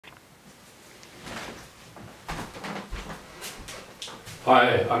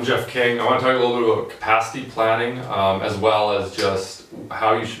Hi, I'm Jeff King. I want to talk a little bit about capacity planning as well as just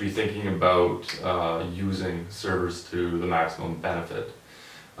how you should be thinking about using servers to the maximum benefit.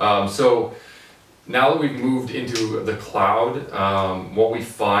 So now that we've moved into the cloud, what we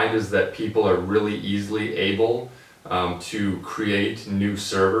find is that people are really easily able to create new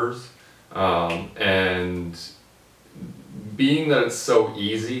servers, and being that it's so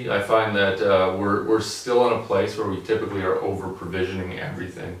easy, I find that we're still in a place where we typically are over-provisioning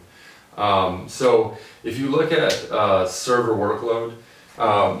everything. So if you look at server workload,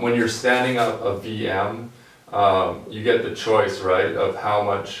 when you're standing up a VM, you get the choice, right, of how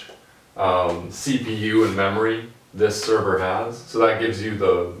much CPU and memory this server has. So that gives you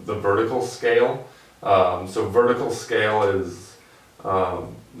the vertical scale. So vertical scale is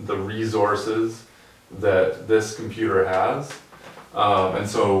the resources that this computer has, and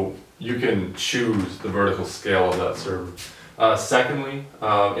so you can choose the vertical scale of that server. Secondly,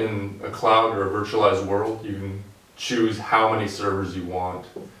 in a cloud or a virtualized world, you can choose how many servers you want,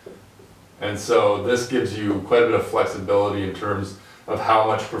 and so this gives you quite a bit of flexibility in terms of how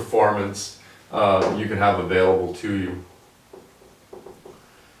much performance you can have available to you.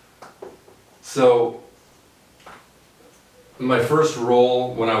 So my first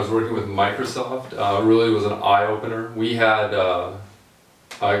role when I was working with Microsoft really was an eye-opener. We had a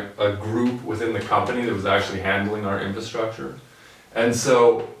group within the company that was actually handling our infrastructure. And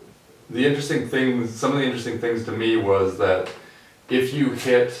so the interesting things, some of the interesting things to me was that if you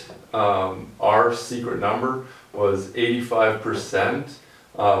hit our secret number was 85%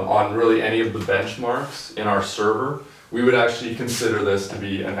 on really any of the benchmarks in our server, we would actually consider this to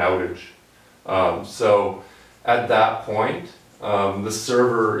be an outage. So at that point, the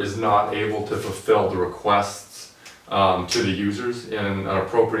server is not able to fulfill the requests to the users in an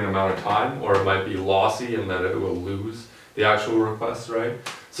appropriate amount of time, or it might be lossy in that it will lose the actual requests, right?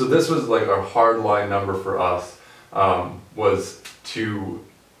 So this was like our hard line number for us, was to,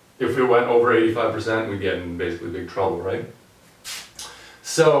 if it went over 85%, we'd get in basically big trouble, right?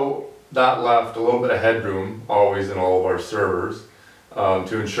 So that left a little bit of headroom always in all of our servers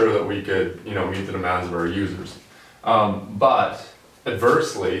to ensure that we could, meet the demands of our users. But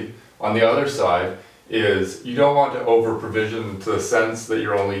adversely, on the other side, is you don't want to over provision to the sense that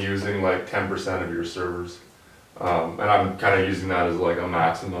you're only using like 10% of your servers. And I'm kind of using that as like a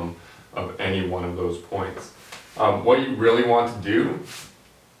maximum of any one of those points. What you really want to do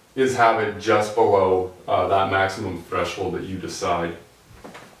is have it just below that maximum threshold that you decide.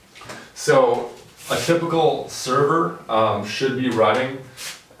 So a typical server should be running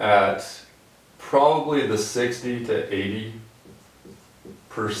at probably the 60 to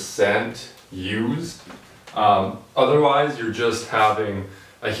 80% used. Otherwise, you're just having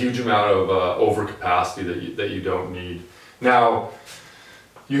a huge amount of overcapacity that you don't need. Now,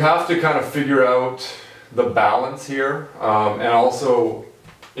 you have to kind of figure out the balance here, and also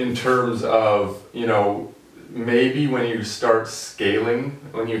in terms of, maybe when you start scaling,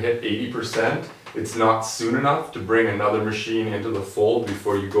 when you hit 80%, it's not soon enough to bring another machine into the fold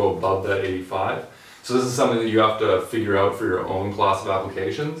before you go above that 85. So this is something that you have to figure out for your own class of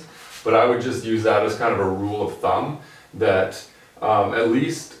applications. But I would just use that as kind of a rule of thumb that at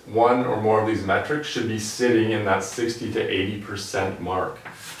least one or more of these metrics should be sitting in that 60 to 80% mark.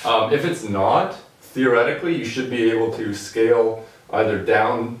 If it's not, theoretically you should be able to scale either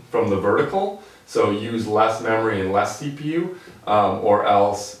down from the vertical, so use less memory and less CPU, or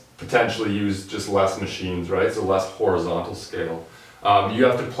else potentially use just less machines, right? So less horizontal scale. You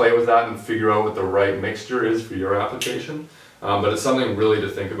have to play with that and figure out what the right mixture is for your application. But it's something really to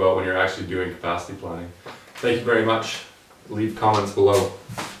think about when you're actually doing capacity planning. Thank you very much. Leave comments below.